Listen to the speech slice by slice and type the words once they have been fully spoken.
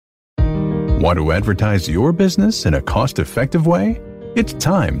Want to advertise your business in a cost-effective way? It's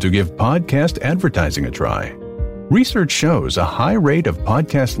time to give podcast advertising a try. Research shows a high rate of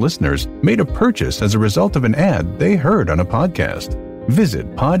podcast listeners made a purchase as a result of an ad they heard on a podcast.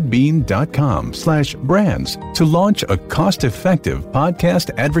 Visit podbean.com/brands to launch a cost-effective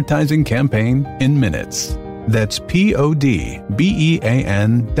podcast advertising campaign in minutes. That's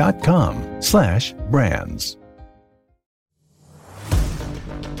podbean.com/brands.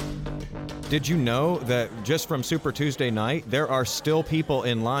 Did you know that just from Super Tuesday night, there are still people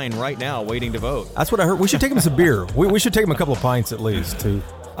in line right now waiting to vote? That's what I heard. We should take them some beer. We should take them a couple of pints at least to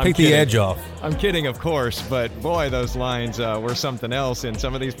take the edge off. I'm kidding, of course, but boy, those lines were something else. In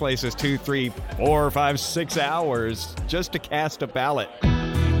some of these places, 2, 3, 4, 5, 6 hours just to cast a ballot.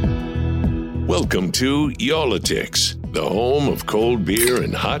 Welcome to Y'all-itics, the home of cold beer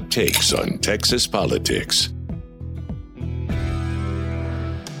and hot takes on Texas politics.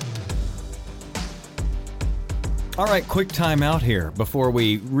 All right, quick time out here before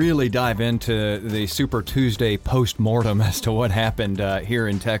we really dive into the Super Tuesday post-mortem as to what happened here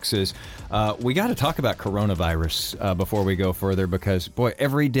in Texas. We got to talk about coronavirus before we go further because, boy,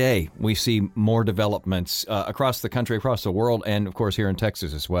 every day we see more developments across the country, across the world, and, of course, here in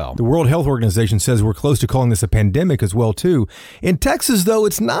Texas as well. The World Health Organization says we're close to calling this a pandemic as well, too. In Texas, though,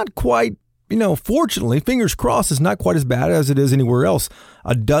 it's not quite, fortunately, fingers crossed, it's not quite as bad as it is anywhere else.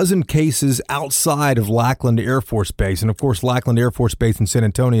 A dozen cases outside of Lackland Air Force Base. And, of course, Lackland Air Force Base in San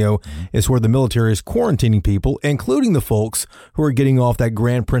Antonio is where the military is quarantining people, including the folks who are getting off that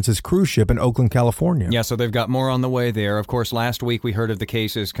Grand Princess cruise ship in Oakland, California. Yeah, so they've got more on the way there. Of course, last week we heard of the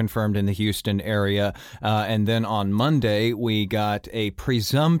cases confirmed in the Houston area. And then on Monday, we got a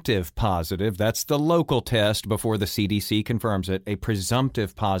presumptive positive. That's the local test before the CDC confirms it. A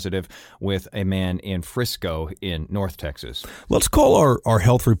presumptive positive with a man in Frisco in North Texas. Let's call our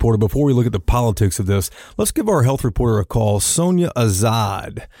health reporter, before we look at the politics of this, let's give our health reporter a call, Sonia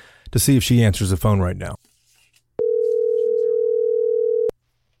Azad, to see if she answers the phone right now.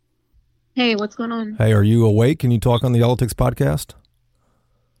 Hey, what's going on? Hey, are you awake? Can you talk on the Y'all-itics podcast?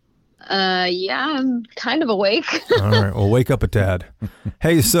 Yeah, I'm kind of awake. All right, well, wake up a tad.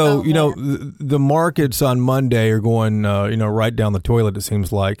 Hey, so, the markets on Monday are going, right down the toilet, it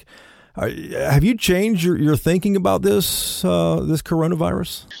seems like. Have you changed your thinking about this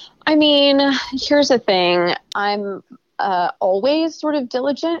coronavirus? I mean, here's the thing. I'm always sort of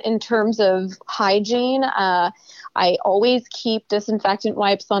diligent in terms of hygiene. I always keep disinfectant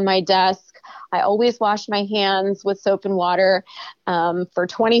wipes on my desk. I always wash my hands with soap and water for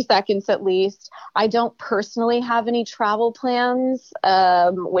 20 seconds at least. I don't personally have any travel plans,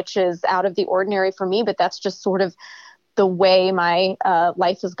 which is out of the ordinary for me, but that's just sort of the way my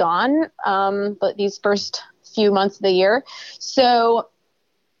life has gone, but these first few months of the year. So,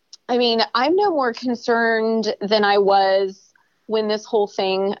 I mean, I'm no more concerned than I was when this whole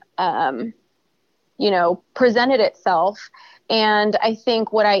thing, presented itself. And I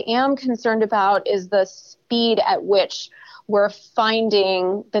think what I am concerned about is the speed at which we're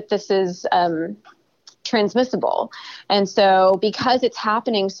finding that this is transmissible. And so because it's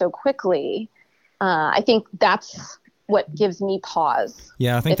happening so quickly, I think that's what gives me pause.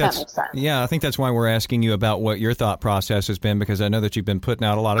 Yeah, I think that makes sense. Yeah, I think that's why we're asking you about what your thought process has been, because I know that you've been putting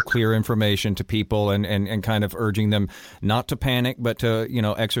out a lot of clear information to people and kind of urging them not to panic, but to,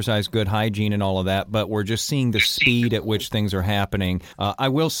 exercise good hygiene and all of that. But we're just seeing the speed at which things are happening. I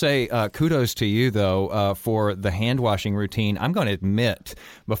will say kudos to you, though, for the hand washing routine. I'm going to admit,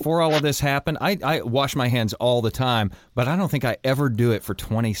 before all of this happened, I wash my hands all the time, but I don't think I ever do it for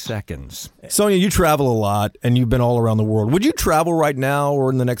 20 seconds. Sonia, you travel a lot and you've been all around the world. Would you travel right now or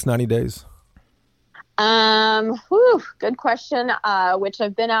in the next 90 days? Good question, which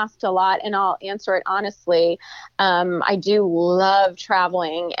I've been asked a lot, and I'll answer it honestly. I do love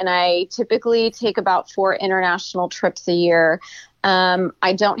traveling, and I typically take about 4 international trips a year.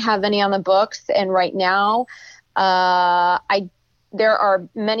 I don't have any on the books, and right now, there are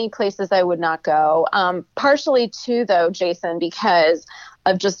many places I would not go. Partially too, though, Jason, because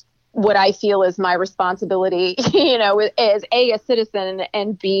of just what I feel is my responsibility, as a citizen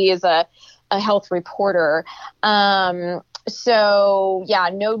and B, as a health reporter. So yeah,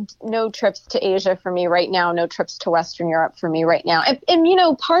 no trips to Asia for me right now. No trips to Western Europe for me right now.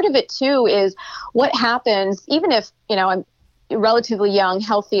 And part of it too is what happens, even if, I'm relatively young,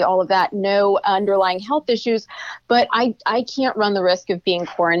 healthy, all of that, no underlying health issues, but I can't run the risk of being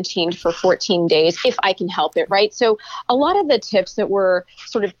quarantined for 14 days if I can help it, right? So a lot of the tips that we're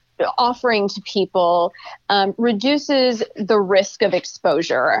sort of offering to people reduces the risk of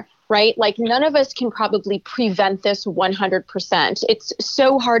exposure, right? Like none of us can probably prevent this 100%. It's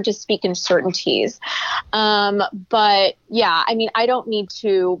so hard to speak in certainties. But yeah, I mean, I don't need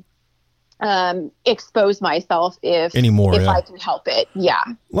to expose myself if I can help it. Yeah.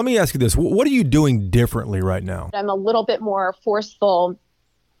 Let me ask you this. What are you doing differently right now? I'm a little bit more forceful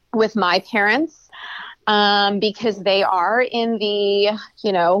with my parents because they are in the,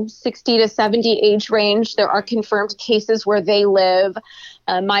 60 to 70 age range. There are confirmed cases where they live.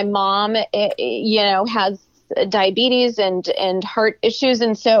 My mom, has diabetes and heart issues.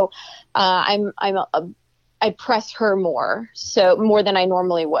 And so I press her more than I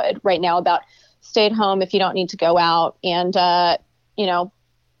normally would right now about stay at home if you don't need to go out. And,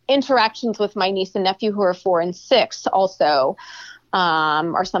 interactions with my niece and nephew who are 4 and 6 also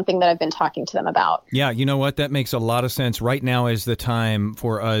are something that I've been talking to them about. Yeah, you know what? That makes a lot of sense. Right now is the time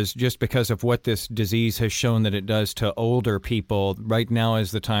for us, just because of what this disease has shown that it does to older people. Right now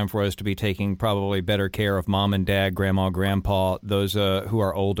is the time for us to be taking probably better care of mom and dad, grandma, grandpa, those who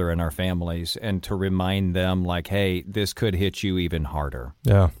are older in our families, and to remind them like, hey, this could hit you even harder.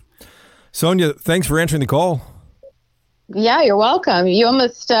 Yeah. Sonia, thanks for answering the call. Yeah, you're welcome. You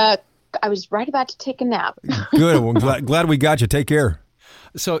almost... I was right about to take a nap. Good. Well, glad we got you. Take care.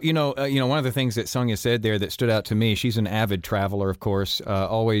 So, one of the things that Sonia said there that stood out to me, she's an avid traveler, of course,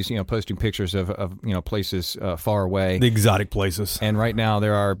 always, posting pictures of places far away. The exotic places. And right now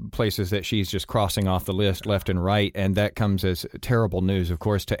there are places that she's just crossing off the list left and right. And that comes as terrible news, of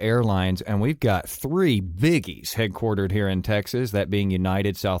course, to airlines. And we've got 3 biggies headquartered here in Texas, that being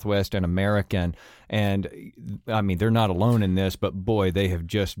United, Southwest, and American. And I mean, they're not alone in this, but boy, they have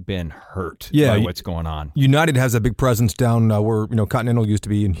just been hurt by what's going on. United has a big presence down where Continental used to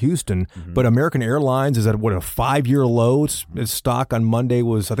be in Houston, but American Airlines is at a 5-year low. Its stock on Monday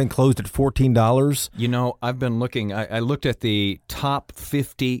was, I think, closed at $14. I've been looking. I looked at the top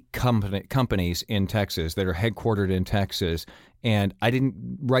 50 companies in Texas that are headquartered in Texas. And I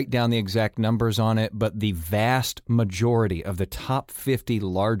didn't write down the exact numbers on it, but the vast majority of the top 50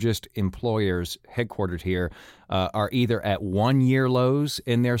 largest employers headquartered here are either at 1-year lows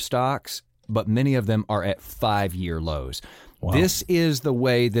in their stocks, but many of them are at 5-year lows. Wow. This is the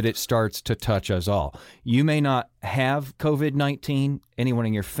way that it starts to touch us all. You may not have COVID-19, anyone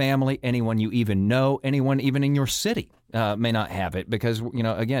in your family, anyone you even know, anyone even in your city may not have it because,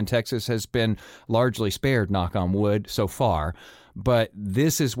 again, Texas has been largely spared, knock on wood, so far. But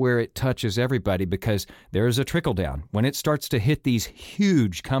this is where it touches everybody because there is a trickle down. When it starts to hit these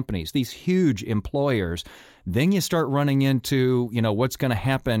huge companies, these huge employers, then you start running into, what's going to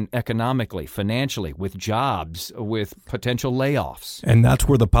happen economically, financially, with jobs, with potential layoffs. And that's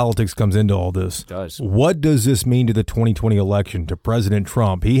where the politics comes into all this. It does. What does this mean to the 2020 election, to President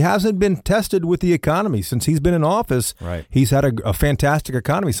Trump? He hasn't been tested with the economy since he's been in office. Right. He's had a fantastic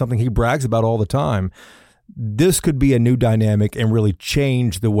economy, something he brags about all the time. This could be a new dynamic and really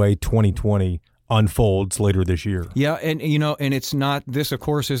change the way 2020 unfolds later this year. Yeah, and it's not, this of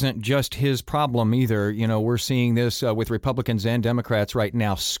course isn't just his problem either. We're seeing this with Republicans and Democrats right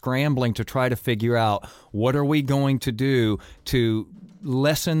now scrambling to try to figure out what are we going to do to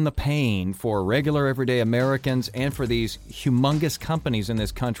lessen the pain for regular everyday Americans and for these humongous companies in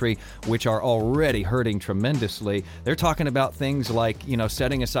this country, which are already hurting tremendously. They're talking about things like,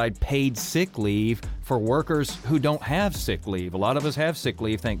 setting aside paid sick leave for workers who don't have sick leave. A lot of us have sick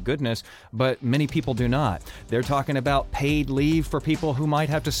leave, thank goodness, but many people do not. They're talking about paid leave for people who might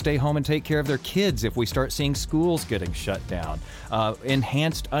have to stay home and take care of their kids if we start seeing schools getting shut down.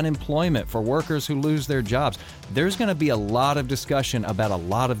 Enhanced unemployment for workers who lose their jobs. There's going to be a lot of discussion about a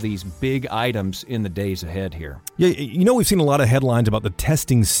lot of these big items in the days ahead here. Yeah, we've seen a lot of headlines about the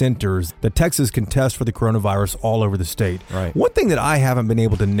testing centers that Texas can test for the coronavirus all over the state. Right. One thing that I haven't been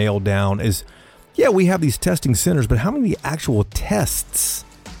able to nail down is, we have these testing centers, but how many actual tests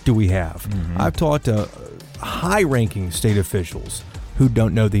do we have? I've talked to high-ranking state officials who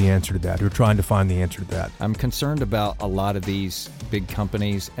don't know the answer to that, who are trying to find the answer to that. I'm concerned about a lot of these big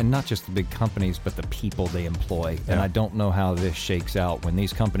companies, and not just the big companies, but the people they employ. Yeah. And I don't know how this shakes out when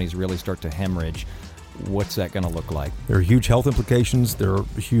these companies really start to hemorrhage. What's that going to look like? There are huge health implications. There are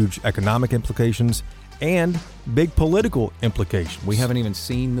huge economic implications and big political implications. We haven't even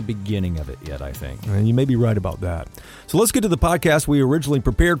seen the beginning of it yet, I think. And you may be right about that. So let's get to the podcast we originally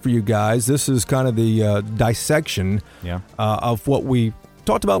prepared for you guys. This is kind of the dissection of what we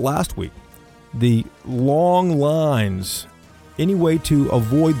talked about last week. The long lines. Any way to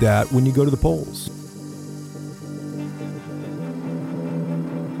avoid that when you go to the polls?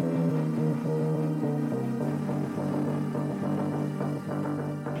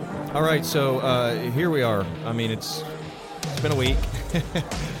 All right, so here we are. I mean, it's been a week.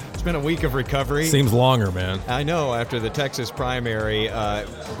 It's been a week of recovery. Seems longer, man. I know, after the Texas primary.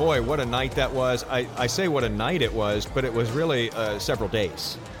 Boy, what a night that was. I say what a night it was, but it was really several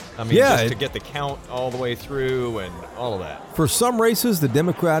days. I mean, just to get the count all the way through and all of that. For some races, the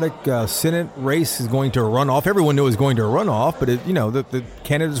Democratic Senate race is going to run off. Everyone knew it was going to run off, but the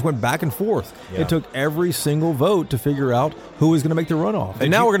candidates went back and forth. Yeah. It took every single vote to figure out who was going to make the runoff. And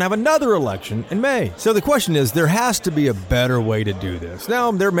now we're going to have another election in May. So the question is, there has to be a better way to do this.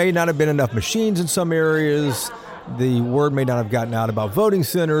 Now, there may not have been enough machines in some areas. The word may not have gotten out about voting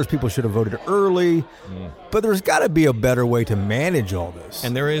centers. People should have voted early. But there's got to be a better way to manage all this.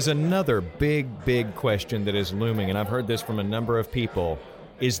 And there is another big question that is looming, and I've heard this from a number of people.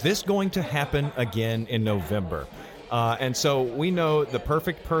 Is this going to happen again in November? And so we know the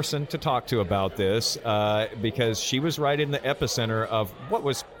perfect person to talk to about this because she was right in the epicenter of what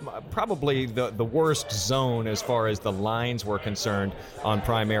was probably the worst zone as far as the lines were concerned on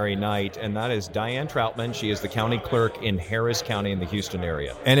primary night, and that is Diane Troutman. She is the county clerk in Harris County in the Houston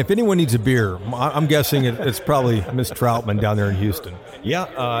area. And if anyone needs a beer, I'm guessing it's probably Miss Troutman down there in Houston. Yeah,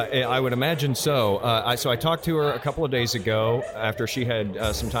 I would imagine so. So I talked to her a couple of days ago after she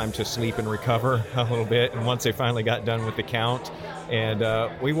had some time to sleep and recover a little bit, and once they finally got done with the count, and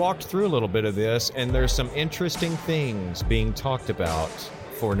we walked through a little bit of this, and there's some interesting things being talked about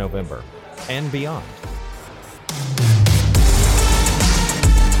for November and beyond.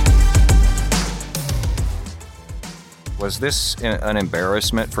 Was this an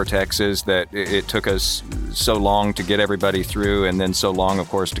embarrassment for Texas that it took us so long to get everybody through, and then so long, of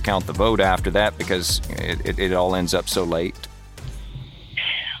course, to count the vote after that because it all ends up so late?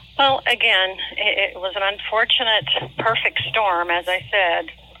 Well, again, it was an unfortunate perfect storm, as I said,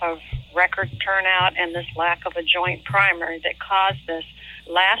 of record turnout and this lack of a joint primary that caused this.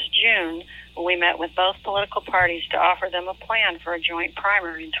 Last June, we met with both political parties to offer them a plan for a joint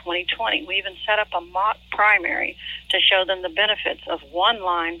primary in 2020. We even set up a mock primary to show them the benefits of one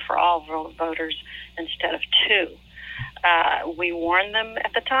line for all voters instead of two. We warned them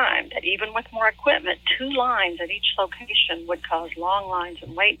at the time that even with more equipment, 2 lines at each location would cause long lines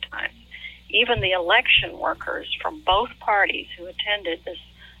and wait times. Even the election workers from both parties who attended this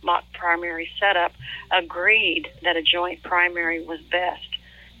mock primary setup agreed that a joint primary was best.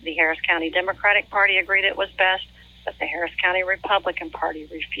 The Harris County Democratic Party agreed it was best, but the Harris County Republican Party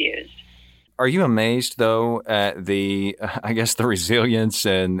refused. Are you amazed, though, at the resilience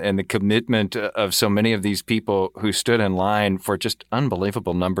and the commitment of so many of these people who stood in line for just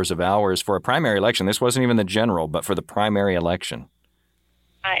unbelievable numbers of hours for a primary election? This wasn't even the general, but for the primary election.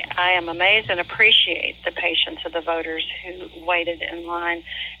 I am amazed and appreciate the patience of the voters who waited in line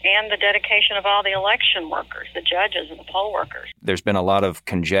and the dedication of all the election workers, the judges and the poll workers. There's been a lot of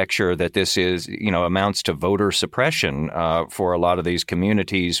conjecture that this is, amounts to voter suppression for a lot of these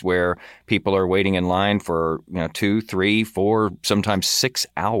communities where people are waiting in line for, 2, 3, 4, sometimes 6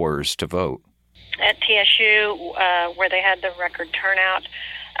 hours to vote. At TSU, where they had the record turnout,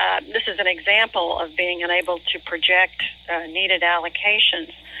 this is an example of being unable to project needed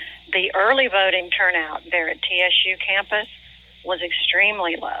allocations. The early voting turnout there at TSU campus was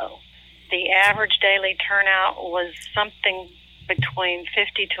extremely low. The average daily turnout was something between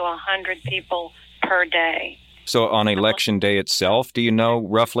 50 to 100 people per day. So on election day itself, do you know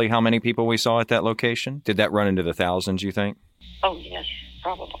roughly how many people we saw at that location? Did that run into the thousands, you think? Oh, yes,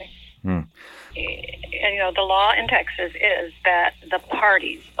 probably. And, the law in Texas is that the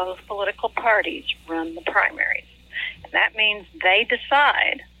parties, both political parties, run the primaries. And that means they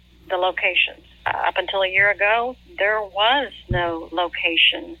decide the locations. Up until a year ago, there was no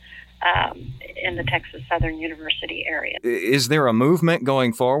location in the Texas Southern University area. Is there a movement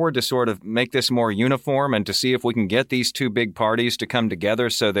going forward to sort of make this more uniform and to see if we can get these two big parties to come together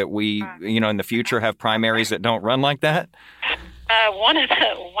so that we, in the future have primaries that don't run like that? One of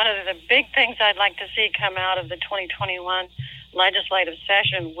the big things I'd like to see come out of the 2021 legislative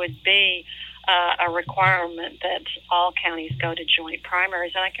session would be a requirement that all counties go to joint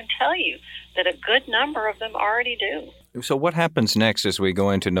primaries, and I can tell you that a good number of them already do. So what happens next as we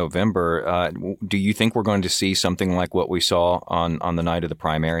go into November? Do you think we're going to see something like what we saw on the night of the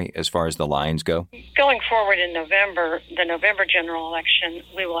primary as far as the lines go? Going forward in November, the November general election,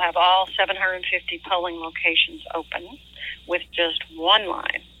 we will have all 750 polling locations open with just one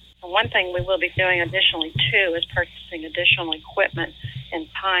line. One thing we will be doing additionally, too, is purchasing additional equipment in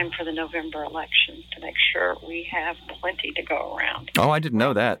time for the November election to make sure we have plenty to go around. Oh, I didn't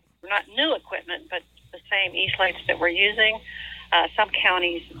know that. Not new equipment, but same E-slates that we're using. Some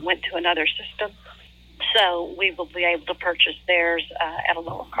counties went to another system, So we will be able to purchase theirs at a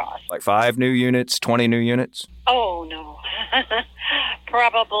lower cost. Like 5 new units, 20 new units? Oh, no.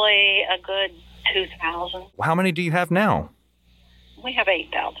 Probably a good 2,000. How many do you have now? We have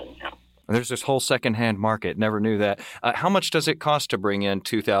 8,000 now. There's this whole secondhand market. Never knew that. How much does it cost to bring in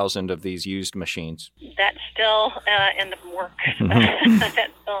 2,000 of these used machines? That's still in the work. That's still in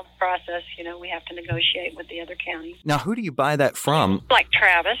the process. We have to negotiate with the other counties. Now, who do you buy that from? Like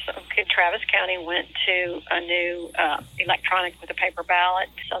Travis. Okay, Travis County went to a new electronic with a paper ballot.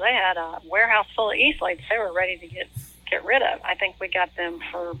 So they had a warehouse full of e-slates they were ready to get rid of. I think we got them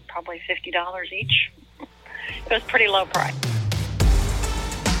for probably $50 each. It was pretty low price.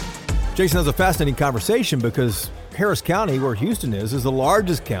 Jason, that was a fascinating conversation because Harris County, where Houston is the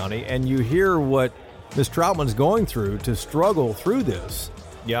largest county, and you hear what Ms. Troutman's going through to struggle through this.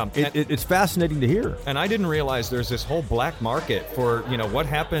 Yeah. It's fascinating to hear. And I didn't realize there's this whole black market for, what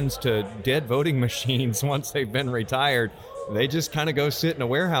happens to dead voting machines once they've been retired. They just kind of go sit in a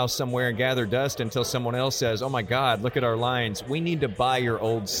warehouse somewhere and gather dust until someone else says, oh my God, look at our lines. We need to buy your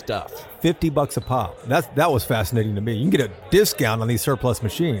old stuff. $50 a pop. That was fascinating to me. You can get a discount on these surplus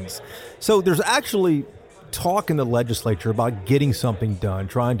machines. So there's actually talk in the legislature about getting something done,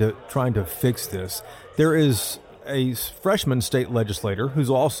 trying to fix this. There is a freshman state legislator who's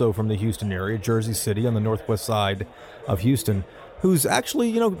also from the Houston area, Jersey City on the northwest side of Houston, who's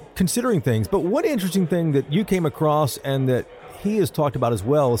actually, considering things. But one interesting thing that you came across and that he has talked about as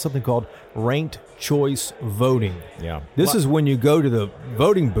well is something called ranked choice voting. Yeah. This is when you go to the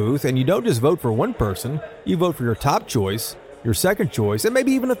voting booth and you don't just vote for one person, you vote for your top choice, your second choice, and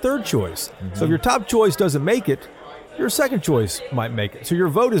maybe even a third choice. Mm-hmm. So if your top choice doesn't make it, your second choice might make it. So your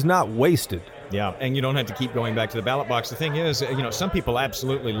vote is not wasted. Yeah, and you don't have to keep going back to the ballot box. The thing is, some people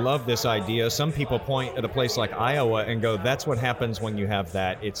absolutely love this idea. Some people point at a place like Iowa and go, that's what happens when you have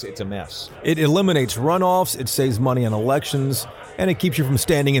that. It's a mess. It eliminates runoffs, it saves money on elections, and it keeps you from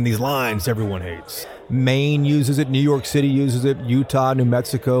standing in these lines everyone hates. Maine uses it, New York City uses it, Utah, New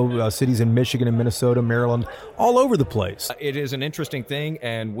Mexico, cities in Michigan and Minnesota, Maryland, all over the place. It is an interesting thing,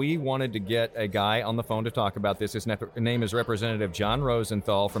 and we wanted to get a guy on the phone to talk about this. His name is Representative John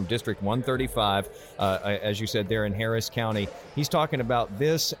Rosenthal from District 135, as you said, there in Harris County. He's talking about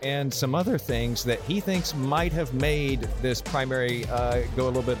this and some other things that he thinks might have made this primary go a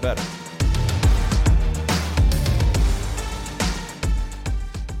little bit better.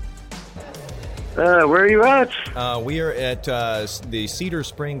 Where are you at? We are at the Cedar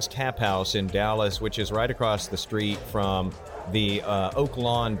Springs Tap House in Dallas, which is right across the street from the Oak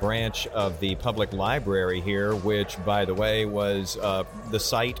Lawn branch of the public library here, which, by the way, was the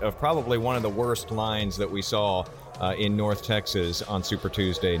site of probably one of the worst lines that we saw in North Texas on Super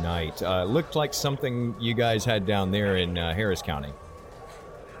Tuesday night. Looked like something you guys had down there in Harris County.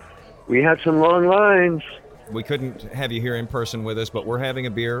 We had some long lines. We couldn't have you here in person with us, but we're having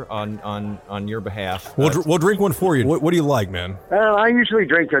a beer on your behalf. We'll drink one for you. What do you like, man? I usually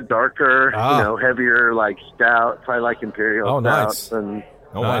drink a darker, heavier, like stout. I like Imperial stout. Nice.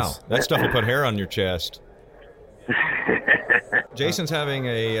 Wow. That stuff will put hair on your chest. Jason's having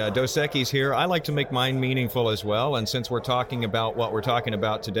a Dos Equis here. I like to make mine meaningful as well, and since we're talking about what we're talking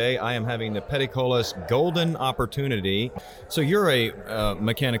about today, I am having the Peticolas Golden Opportunity. So you're a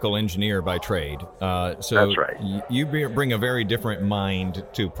mechanical engineer by trade. So that's right. You bring a very different mind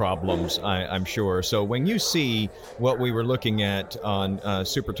to problems, I'm sure. So when you see what we were looking at on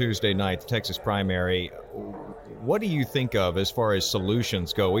Super Tuesday night, the Texas primary, what do you think of as far as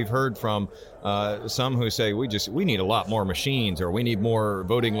solutions go? We've heard from some who say we need a lot more machines, or we need more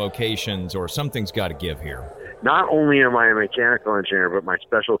voting locations, or something's got to give here. Not only am I a mechanical engineer, but my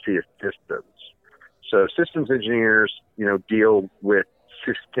specialty is systems. So systems engineers, deal with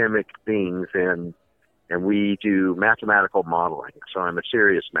systemic things, and we do mathematical modeling. So I'm a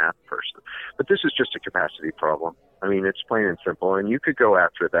serious math person. But this is just a capacity problem. I mean, it's plain and simple, and you could go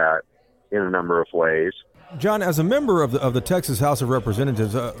after that in a number of ways. John, as a member of the Texas House of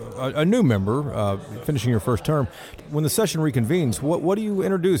Representatives, a new member, finishing your first term, when the session reconvenes, what do you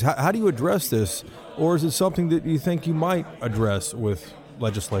introduce? How do you address this? Or is it something that you think you might address with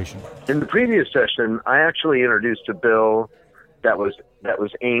legislation? In the previous session, I actually introduced a bill that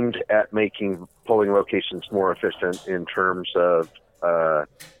was aimed at making polling locations more efficient in terms of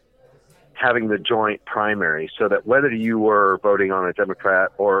having the joint primary, so that whether you were voting on a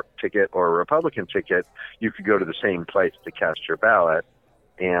Democrat or ticket or a Republican ticket, you could go to the same place to cast your ballot,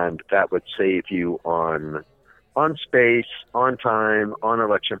 and that would save you on space, on time, on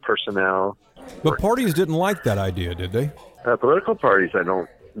election personnel. But parties didn't like that idea, did they? Political parties,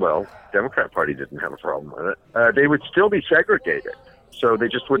 Democrat Party didn't have a problem with it. They would still be segregated, so they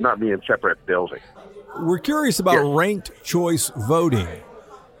just would not be in separate buildings. we're curious about ranked choice voting.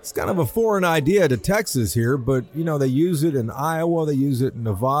 It's kind of a foreign idea to Texas here, but, they use it in Iowa, they use it in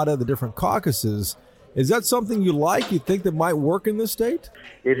Nevada, the different caucuses. Is that something you like? You think that might work in this state?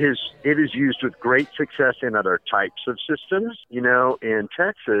 It is used with great success in other types of systems. In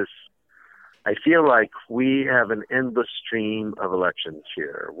Texas, I feel like we have an endless stream of elections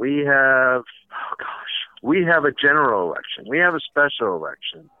here. We have a general election. We have a special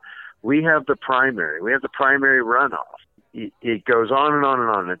election. We have the primary. We have the primary runoff. It goes on and on and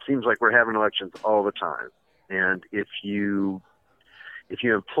on. It seems like we're having elections all the time. And if you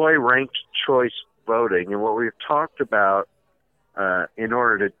employ ranked choice voting, and what we've talked about in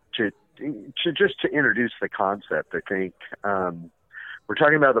order to introduce the concept, I think we're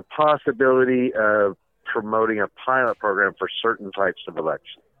talking about the possibility of promoting a pilot program for certain types of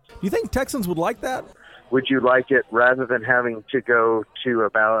elections. Do you think Texans would like that? Would you like it rather than having to go to a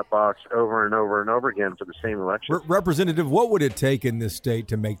ballot box over and over and over again for the same election? Representative, what would it take in this state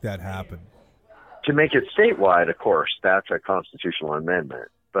to make that happen? To make it statewide, of course, that's a constitutional amendment.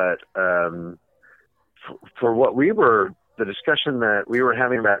 But for the discussion that we were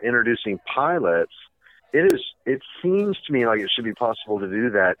having about introducing pilots, it seems to me like it should be possible to do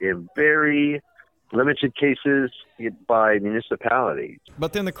that in very limited cases by municipalities.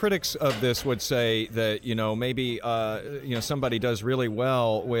 But then the critics of this would say that, maybe, somebody does really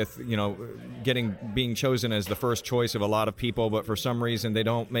well with, being chosen as the first choice of a lot of people, but for some reason they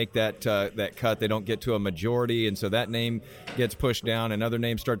don't make that cut. They don't get to a majority. And so that name gets pushed down and other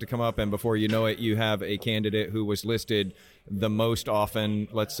names start to come up. And before you know it, you have a candidate who was listed the most often,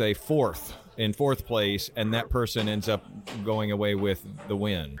 let's say in fourth place, and that person ends up going away with the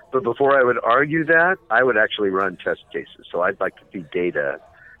win. But before I would argue that, I would actually run test cases. So I'd like to see data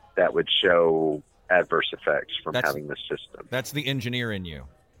that would show adverse effects from having this system. That's the engineer in you.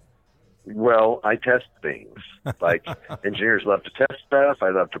 Well, I test things. Like engineers love to test stuff. I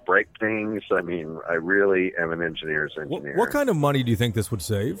love to break things. I mean, I really am an engineer's engineer. What kind of money do you think this would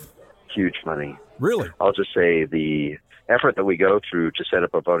save? Huge money. Really? I'll just say the effort that we go through to set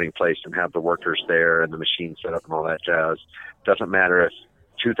up a voting place and have the workers there and the machine set up and all that jazz, doesn't matter if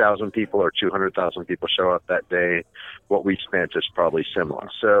 2,000 people or 200,000 people show up that day, what we spent is probably similar.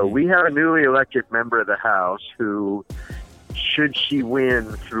 So we have a newly elected member of the House who, should she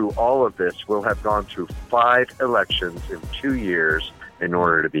win through all of this, will have gone through 5 elections in 2 years in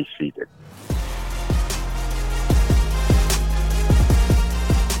order to be seated.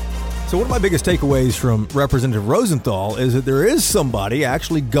 So one of my biggest takeaways from Representative Rosenthal is that there is somebody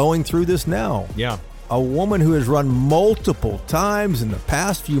actually going through this now. Yeah. A woman who has run multiple times in the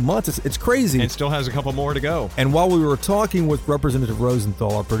past few months. It's crazy. And still has a couple more to go. And while we were talking with Representative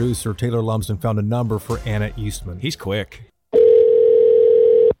Rosenthal, our producer, Taylor Lumsden, found a number for Anna Eastman. He's quick.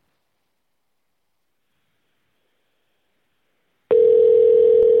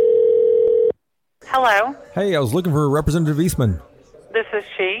 Hello. Hey, I was looking for Representative Eastman. This is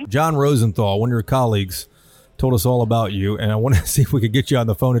she. John Rosenthal, one of your colleagues, told us all about you, and I want to see if we could get you on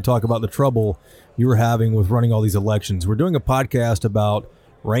the phone and talk about the trouble you were having with running all these elections. We're doing a podcast about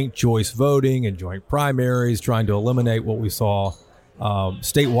ranked choice voting and joint primaries, trying to eliminate what we saw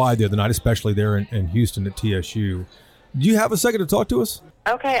statewide the other night, especially there in Houston at TSU. Do you have a second to talk to us?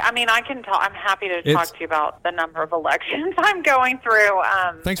 Okay, I mean, I can talk. I'm happy to talk to you about the number of elections I'm going through.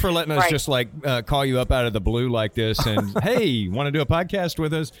 Thanks for letting us just call you up out of the blue like this and, hey, want to do a podcast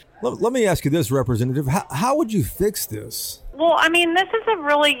with us? Let me ask you this, Representative. How would you fix this? Well, I mean, this is a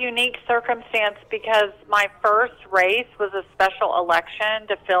really unique circumstance because my first race was a special election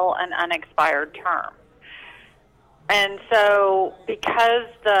to fill an unexpired term. And so because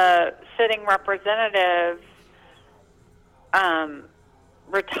the sitting representative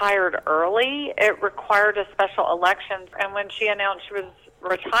retired early, it required a special election. And when she announced she was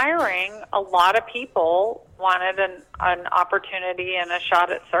retiring, a lot of people wanted an opportunity and a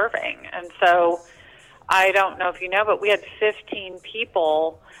shot at serving. And so I don't know if you know, but we had 15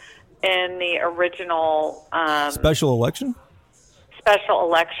 people in the original special election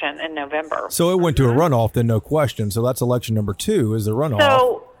in November. So it went to a runoff, then no question. So that's election number 2 is the runoff.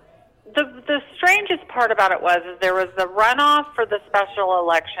 So the strangest part about it was there was the runoff for the special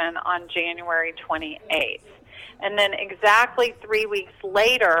election on January 28th. And then exactly 3 weeks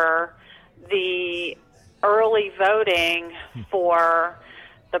later, the early voting for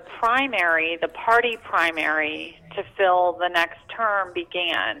the primary, the party primary to fill the next term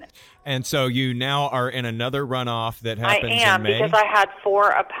began. And so you now are in another runoff that happens in May? I am, because I had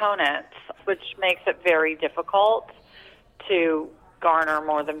 4 opponents, which makes it very difficult to garner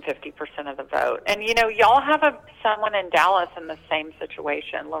more than 50% of the vote. And, y'all have someone in Dallas in the same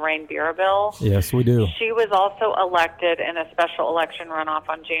situation, Lorraine Beerville. Yes, we do. She was also elected in a special election runoff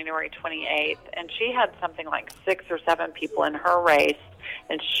on January 28th, and she had something like 6 or 7 people in her race,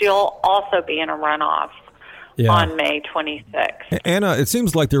 and she'll also be in a runoff on May 26th. Anna, it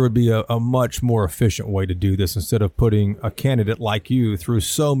seems like there would be a much more efficient way to do this instead of putting a candidate like you through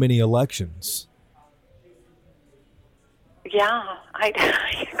so many elections. Yeah, I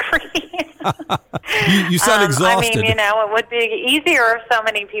agree. You sound exhausted. I mean, it would be easier if so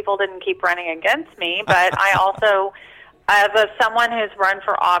many people didn't keep running against me, but I also, as someone who's run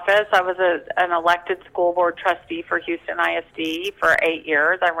for office, I was an elected school board trustee for Houston ISD for 8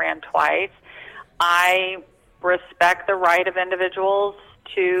 years. I ran twice. I respect the right of individuals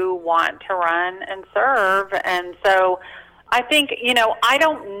to want to run and serve, and so I think, I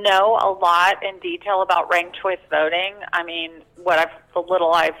don't know a lot in detail about ranked choice voting. I mean, the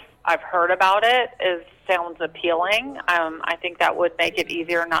little I've heard about it sounds appealing. I think that would make it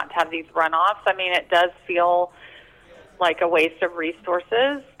easier not to have these runoffs. I mean, it does feel like a waste of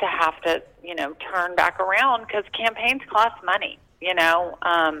resources to have to, turn back around because campaigns cost money,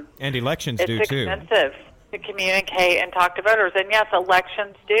 And elections do too. It's expensive to communicate and talk to voters. And yes,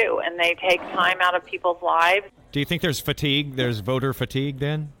 elections do, and they take time out of people's lives. Do you think there's fatigue? There's voter fatigue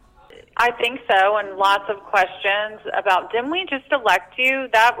then? I think so, and lots of questions about, didn't we just elect you?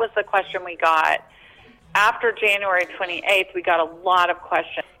 That was the question we got. After January 28th, we got a lot of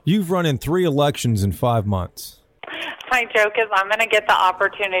questions. You've run in 3 elections in 5 months. My joke is I'm going to get the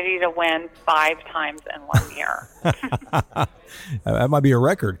opportunity to win 5 times in 1 year. That might be a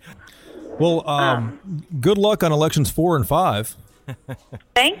record. Well, good luck on elections 4 and 5.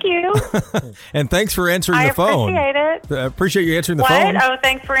 Thank you. And thanks for answering the phone. I appreciate it. I appreciate you answering the phone. What? Oh,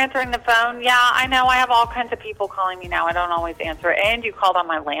 thanks for answering the phone. Yeah, I know. I have all kinds of people calling me now. I don't always answer it. And you called on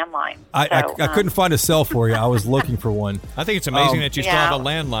my landline. I couldn't find a cell for you. I was looking for one. I think it's amazing that you still have a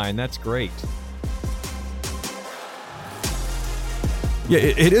landline. That's great. Yeah,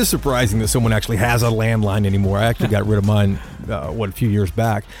 it is surprising that someone actually has a landline anymore. I actually got rid of mine, a few years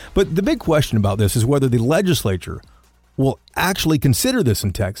back. But the big question about this is whether the legislature will actually consider this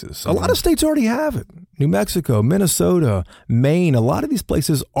in Texas. A lot of states already have it. New Mexico, Minnesota, Maine, a lot of these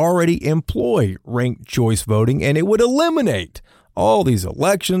places already employ ranked choice voting, and it would eliminate all these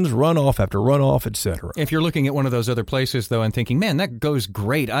elections, runoff after runoff, etc. If you're looking at one of those other places, though, and thinking, man, that goes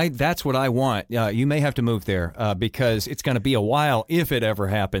great. That's what I want. You may have to move there because it's going to be a while if it ever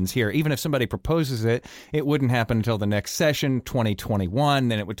happens here. Even if somebody proposes it, it wouldn't happen until the next session, 2021.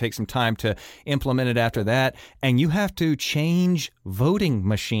 Then it would take some time to implement it after that. And you have to change voting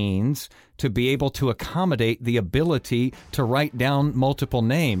machines to be able to accommodate the ability to write down multiple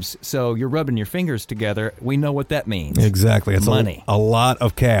names. So you're rubbing your fingers together. We know what that means. Exactly. It's money. A lot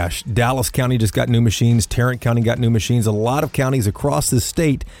of cash. Dallas County just got new machines. Tarrant County got new machines. A lot of counties across the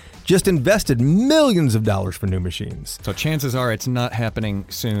state just invested millions of dollars for new machines. So chances are it's not happening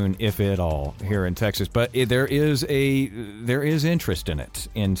soon, if at all, here in Texas. But there is interest in it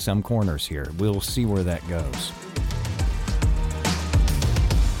in some corners here. We'll see where that goes.